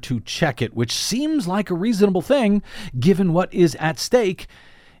bother to check it, which seems like a reasonable thing given what is at stake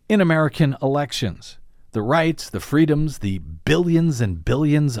in American elections. The rights, the freedoms, the billions and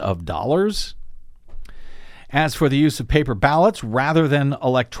billions of dollars. As for the use of paper ballots rather than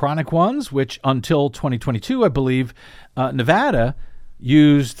electronic ones, which until 2022, I believe, Nevada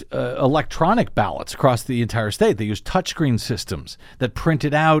used electronic ballots across the entire state. They used touchscreen systems that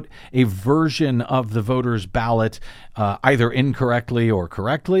printed out a version of the voter's ballot either incorrectly or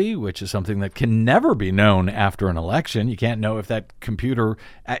correctly, which is something that can never be known after an election. You can't know if that computer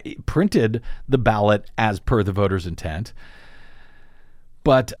printed the ballot as per the voter's intent.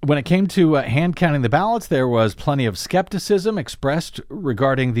 But when it came to hand counting the ballots, there was plenty of skepticism expressed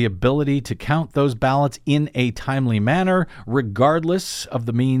regarding the ability to count those ballots in a timely manner, regardless of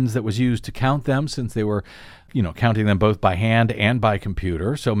the means that was used to count them, since they were, counting them both by hand and by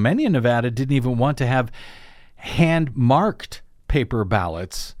computer. So many in Nevada didn't even want to have hand-marked paper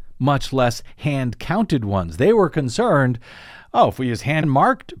ballots, much less hand-counted ones. They were concerned, if we use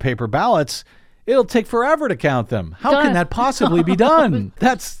hand-marked paper ballots, it'll take forever to count them. How can that possibly be done?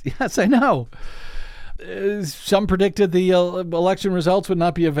 Yes, I know. Some predicted the election results would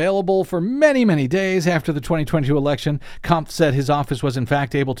not be available for many, many days after the 2022 election. Kampf said his office was in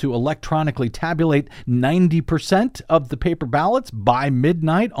fact able to electronically tabulate 90% of the paper ballots by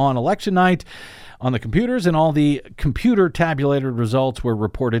midnight on election night on the computers, and all the computer tabulated results were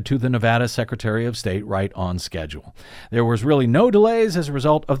reported to the Nevada Secretary of State right on schedule. There was really no delays as a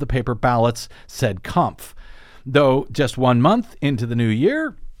result of the paper ballots, said Kampf. Though just 1 month into the new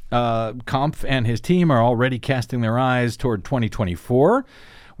year, Kampf and his team are already casting their eyes toward 2024,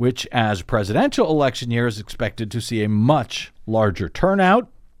 which as presidential election year is expected to see a much larger turnout.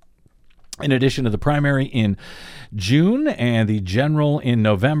 In addition to the primary in June and the general in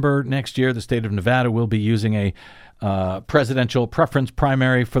November next year, the state of Nevada will be using a presidential preference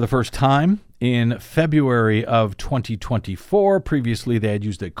primary for the first time in February of 2024. Previously, they had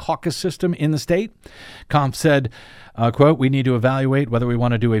used a caucus system in the state. Kampf said, quote, we need to evaluate whether we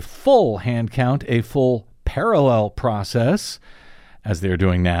want to do a full hand count, a full parallel process, as they're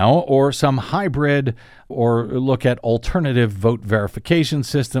doing now, or some hybrid, or look at alternative vote verification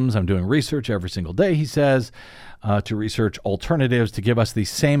systems. I'm doing research every single day, he says, to research alternatives to give us the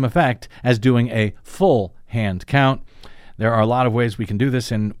same effect as doing a full hand count. There are a lot of ways we can do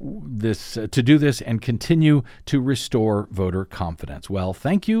this and continue to restore voter confidence. Well,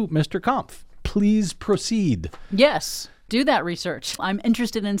 thank you, Mr. Kampf. Please proceed. Yes, do that research. I'm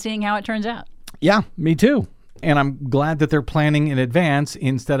interested in seeing how it turns out. Yeah, me too. And I'm glad that they're planning in advance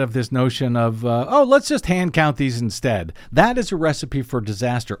instead of this notion of, let's just hand count these instead. That is a recipe for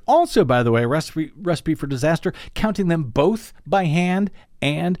disaster. Also, by the way, a recipe for disaster, counting them both by hand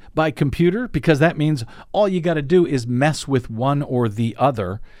and by computer, because that means all you got to do is mess with one or the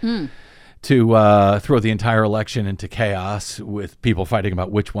other to throw the entire election into chaos with people fighting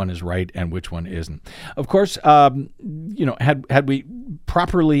about which one is right and which one isn't. Of course, had we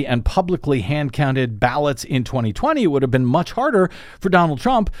properly and publicly hand-counted ballots in 2020, it would have been much harder for Donald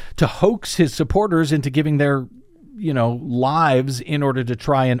Trump to hoax his supporters into giving their lives in order to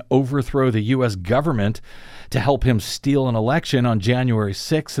try and overthrow the U.S. government to help him steal an election on January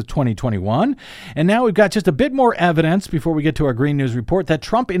 6th of 2021. And now we've got just a bit more evidence before we get to our Green News report that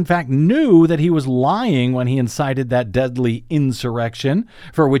Trump, in fact, knew that he was lying when he incited that deadly insurrection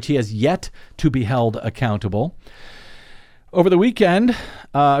for which he has yet to be held accountable. Over the weekend,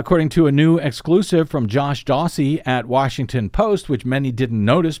 according to a new exclusive from Josh Dawsey at Washington Post, which many didn't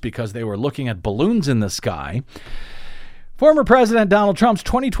notice because they were looking at balloons in the sky, former President Donald Trump's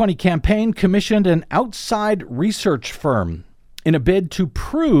 2020 campaign commissioned an outside research firm in a bid to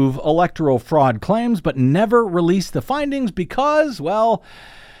prove electoral fraud claims, but never released the findings because, well,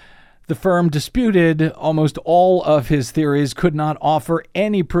 the firm disputed almost all of his theories, could not offer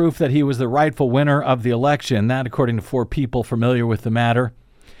any proof that he was the rightful winner of the election. That, according to 4 people familiar with the matter.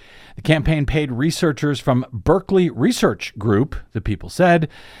 The campaign paid researchers from Berkeley Research Group, the people said,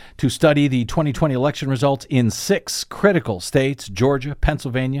 to study the 2020 election results in 6 critical states, Georgia,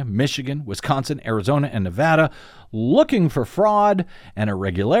 Pennsylvania, Michigan, Wisconsin, Arizona, and Nevada, looking for fraud and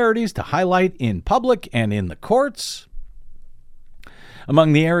irregularities to highlight in public and in the courts.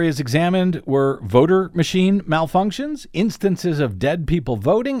 Among the areas examined were voter machine malfunctions, instances of dead people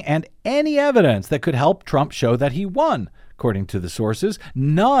voting, and any evidence that could help Trump show that he won. According to the sources,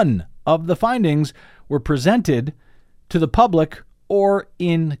 none of the findings were presented to the public or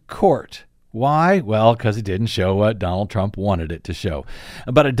in court. Why? Well, because it didn't show what Donald Trump wanted it to show.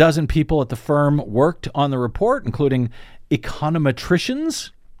 About a dozen people at the firm worked on the report, including econometricians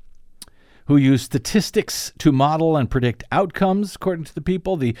who use statistics to model and predict outcomes, according to the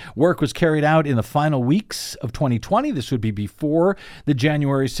people. The work was carried out in the final weeks of 2020. This would be before the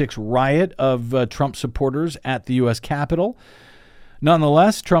January 6th riot of Trump supporters at the U.S. Capitol.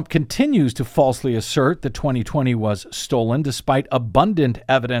 Nonetheless, Trump continues to falsely assert that 2020 was stolen, despite abundant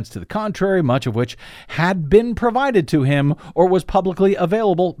evidence to the contrary, much of which had been provided to him or was publicly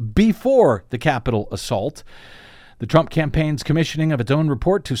available before the Capitol assault. The Trump campaign's commissioning of its own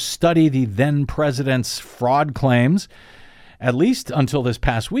report to study the then president's fraud claims, at least until this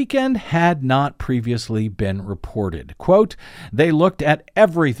past weekend, had not previously been reported. Quote, they looked at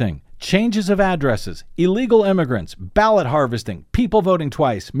everything. Changes of addresses, illegal immigrants, ballot harvesting, people voting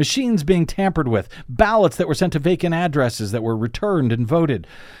twice, machines being tampered with, ballots that were sent to vacant addresses that were returned and voted.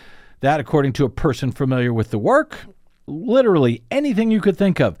 That, according to a person familiar with the work, literally anything you could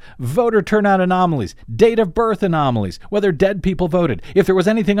think of. Voter turnout anomalies, date of birth anomalies, whether dead people voted. If there was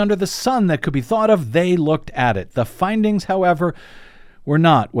anything under the sun that could be thought of, they looked at it. The findings, however, were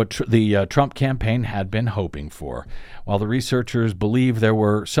not what the Trump campaign had been hoping for. While the researchers believe there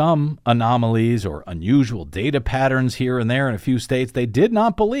were some anomalies or unusual data patterns here and there in a few states, they did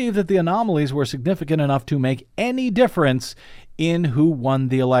not believe that the anomalies were significant enough to make any difference in who won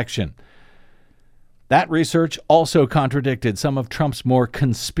the election. That research also contradicted some of Trump's more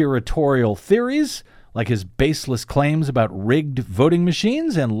conspiratorial theories, like his baseless claims about rigged voting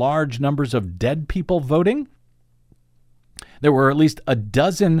machines and large numbers of dead people voting. There were at least a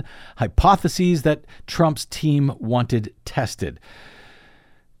dozen hypotheses that Trump's team wanted tested.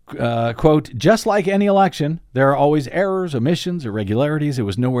 Quote, just like any election, there are always errors, omissions, irregularities. It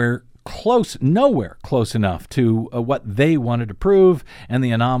was nowhere close enough to what they wanted to prove, and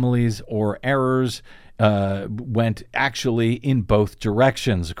the anomalies or errors went actually in both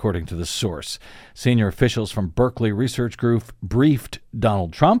directions, according to the source. Senior officials from Berkeley Research Group briefed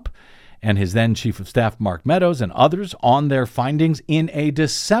Donald Trump and his then chief of staff, Mark Meadows, and others on their findings in a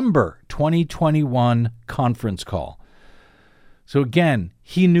December 2021 conference call. So again,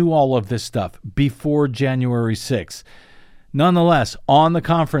 he knew all of this stuff before January 6th. Nonetheless, on the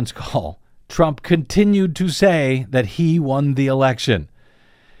conference call, Trump continued to say that he won the election.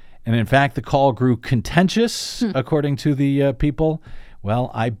 And in fact, the call grew contentious, according to the people. Well,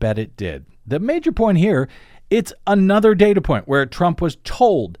 I bet it did. The major point here, it's another data point where Trump was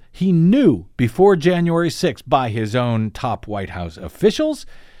told he knew before January 6th by his own top White House officials,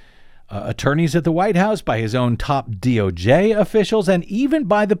 attorneys at the White House, by his own top DOJ officials, and even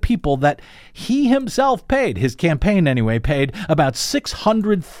by the people that he himself paid, his campaign anyway, paid about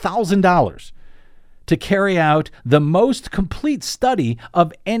 $600,000 to carry out the most complete study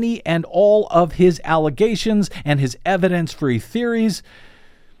of any and all of his allegations and his evidence-free theories,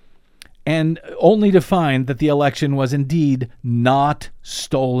 and only to find that the election was indeed not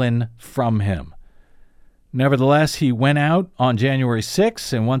stolen from him. Nevertheless, he went out on January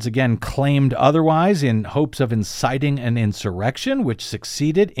 6th and once again claimed otherwise in hopes of inciting an insurrection, which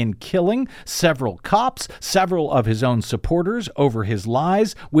succeeded in killing several cops, several of his own supporters, over his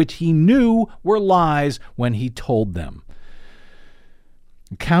lies, which he knew were lies when he told them.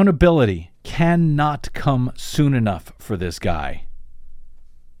 Accountability cannot come soon enough for this guy.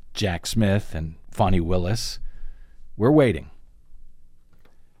 Jack Smith and Fonnie Willis. We're waiting.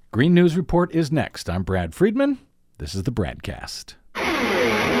 Green News Report is next. I'm Brad Friedman. This is the BradCast.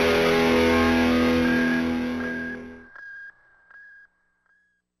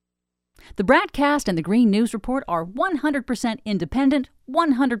 The BradCast and the Green News Report are 100% independent,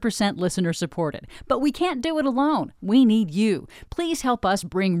 100% listener-supported. But we can't do it alone. We need you. Please help us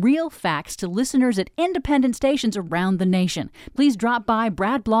bring real facts to listeners at independent stations around the nation. Please drop by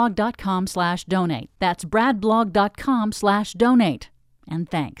bradblog.com/donate. That's bradblog.com/donate. And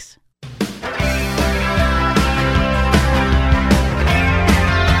thanks.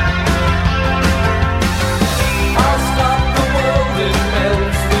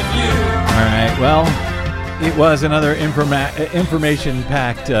 All right, well, it was another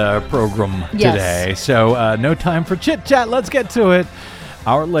information-packed program today, so no time for chit-chat. Let's get to it.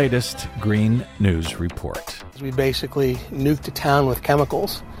 Our latest Green News Report. We basically nuked a town with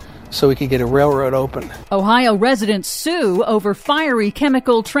chemicals so we could get a railroad open. Ohio residents sue over fiery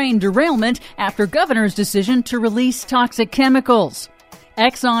chemical train derailment after governor's decision to release toxic chemicals.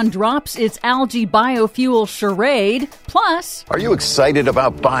 Exxon drops its algae biofuel charade. Plus, are you excited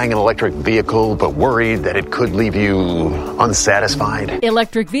about buying an electric vehicle but worried that it could leave you unsatisfied?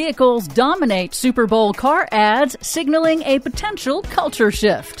 Electric vehicles dominate Super Bowl car ads, signaling a potential culture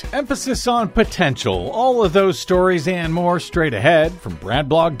shift. Emphasis on potential. All of those stories and more straight ahead from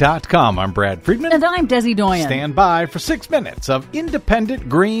BradBlog.com. I'm Brad Friedman. And I'm Desi Doyen. Stand by for 6 minutes of independent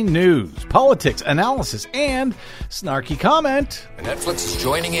green news, politics, analysis, and snarky comment. Netflix is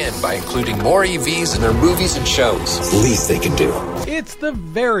joining in by including more EVs in their movies and shows. It's the least they can do. It's the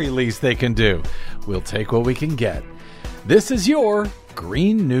very least they can do. We'll take what we can get. This is your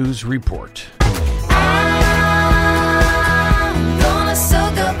Green News Report.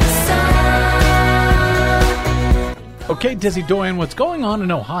 Okay, Desi Doyen, what's going on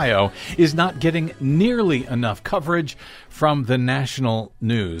in Ohio is not getting nearly enough coverage from the national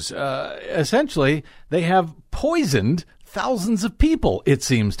news. Essentially, they have poisoned thousands of people, it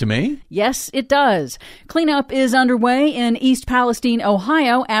seems to me. Yes, it does. Cleanup is underway in East Palestine,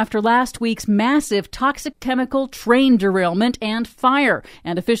 Ohio, after last week's massive toxic chemical train derailment and fire,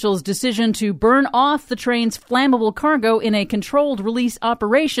 and officials' decision to burn off the train's flammable cargo in a controlled release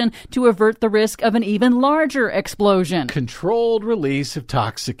operation to avert the risk of an even larger explosion. Controlled release of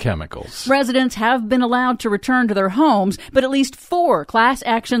toxic chemicals. Residents have been allowed to return to their homes, but at least 4 class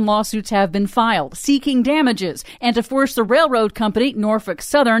action lawsuits have been filed, seeking damages, and to force the railroad company, Norfolk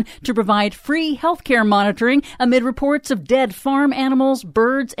Southern, to provide free health care monitoring amid reports of dead farm animals,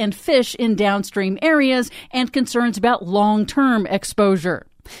 birds, and fish in downstream areas and concerns about long-term exposure.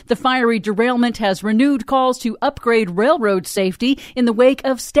 The fiery derailment has renewed calls to upgrade railroad safety in the wake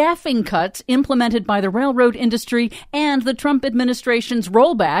of staffing cuts implemented by the railroad industry and the Trump administration's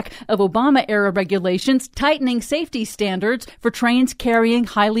rollback of Obama-era regulations tightening safety standards for trains carrying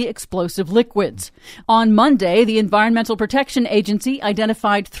highly explosive liquids. On Monday, the Environmental Protection Agency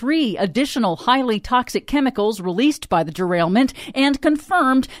identified 3 additional highly toxic chemicals released by the derailment and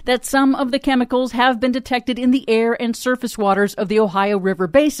confirmed that some of the chemicals have been detected in the air and surface waters of the Ohio River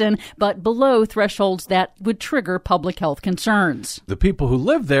Basin, but below thresholds that would trigger public health concerns. The people who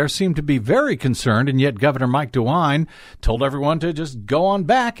live there seem to be very concerned, and yet Governor Mike DeWine told everyone to just go on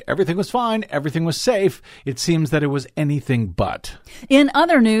back. Everything was fine. Everything was safe. It seems that it was anything but. In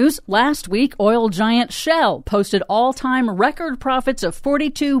other news, last week, oil giant Shell posted all-time record profits of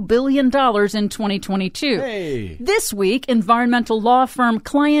 $42 billion in 2022. Hey. This week, environmental law firm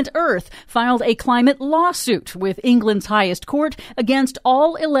Client Earth filed a climate lawsuit with England's highest court against all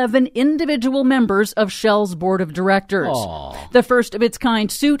 11 individual members of Shell's board of directors. Aww. The first of its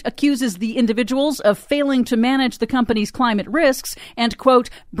kind suit accuses the individuals of failing to manage the company's climate risks and, quote,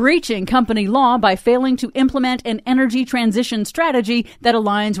 breaching company law by failing to implement an energy transition strategy that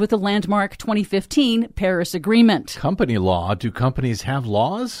aligns with the landmark 2015 Paris Agreement. Company law? Do companies have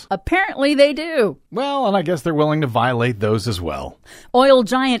laws? Apparently they do. Well, and I guess they're willing to violate those as well. Oil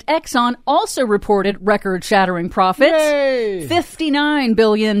giant Exxon also reported record-shattering profits. Yay! $59 $9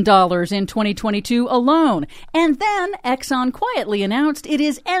 billion in 2022 alone. And then Exxon quietly announced it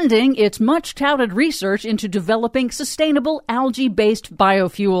is ending its much-touted research into developing sustainable algae-based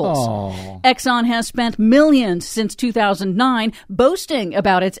biofuels. Oh. Exxon has spent millions since 2009 boasting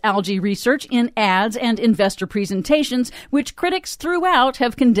about its algae research in ads and investor presentations, which critics throughout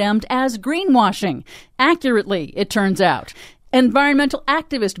have condemned as greenwashing. Accurately, it turns out. Environmental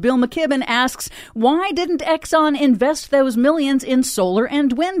activist Bill McKibben asks, why didn't Exxon invest those millions in solar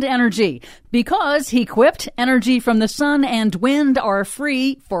and wind energy? Because, he quipped, energy from the sun and wind are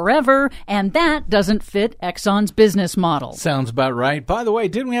free forever, and that doesn't fit Exxon's business model. Sounds about right. By the way,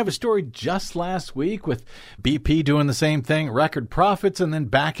 didn't we have a story just last week with BP doing the same thing, record profits, and then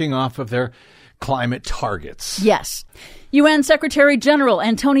backing off of their climate targets? Yes. UN Secretary General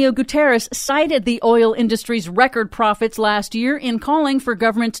Antonio Guterres cited the oil industry's record profits last year in calling for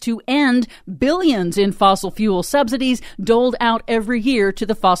governments to end billions in fossil fuel subsidies doled out every year to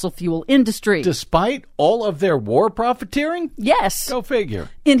the fossil fuel industry. Despite all of their war profiteering? Yes. Go figure.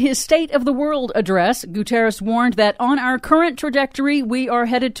 In his State of the World address, Guterres warned that on our current trajectory, we are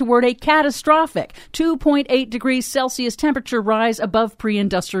headed toward a catastrophic 2.8 degrees Celsius temperature rise above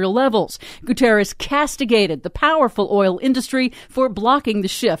pre-industrial levels. Guterres castigated the powerful oil industry for blocking the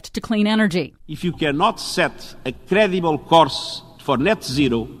shift to clean energy. If you cannot set a credible course for net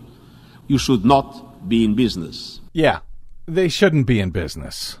zero, you should not be in business. Yeah, they shouldn't be in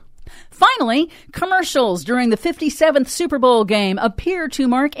business. Finally, commercials during the 57th Super Bowl game appear to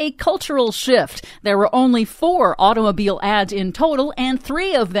mark a cultural shift. There were only 4 automobile ads in total, and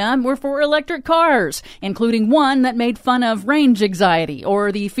 3 of them were for electric cars, including one that made fun of range anxiety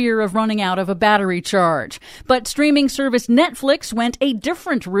or the fear of running out of a battery charge. But streaming service Netflix went a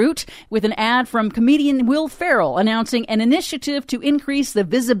different route with an ad from comedian Will Ferrell announcing an initiative to increase the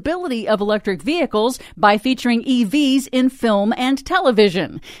visibility of electric vehicles by featuring EVs in film and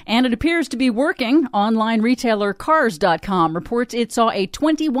television. And it appears to be working. Online retailer Cars.com reports it saw a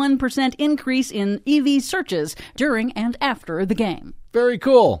 21% increase in EV searches during and after the game. Very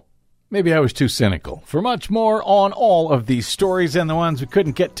cool. Maybe I was too cynical. For much more on all of these stories and the ones we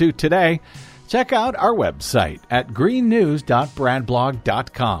couldn't get to today, check out our website at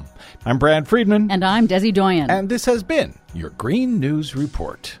greennews.bradblog.com. I'm Brad Friedman. And I'm Desi Doyen. And this has been your Green News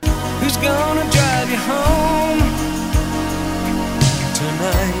Report. Who's gonna drive you home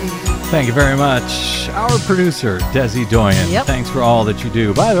tonight? Thank you very much. Our producer, Desi Doyen. Yep. Thanks for all that you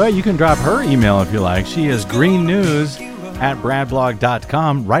do. By the way, you can drop her email if you like. She is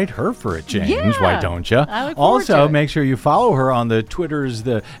greennews@bradblog.com. Write her for a change. Yeah. Why don't you? I look forward Also, to it. make sure you follow her on the Twitters,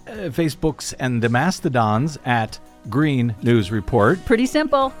 the Facebooks, and the Mastodons at Green News Report. Pretty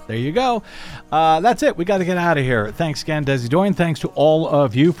simple. There you go. That's it. We got to get out of here. Thanks again, Desi Doyen. Thanks to all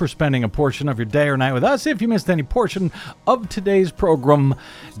of you for spending a portion of your day or night with us. If you missed any portion of today's program,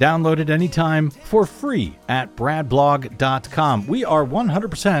 download it anytime for free at bradblog.com. We are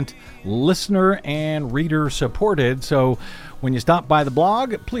 100% listener and reader supported, so when you stop by the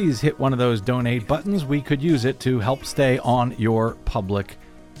blog, please hit one of those donate buttons. We could use it to help stay on your public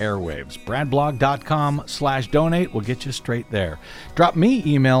airwaves. bradblog.com/donate will get you straight there. Drop me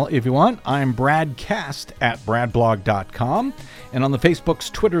email if you want. I'm bradcast@bradblog.com. And on the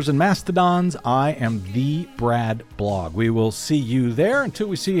Facebooks, Twitters, and Mastodons, I am the Brad Blog. We will see you there. Until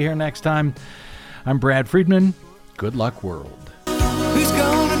we see you here next time, I'm Brad Friedman. Good luck, world.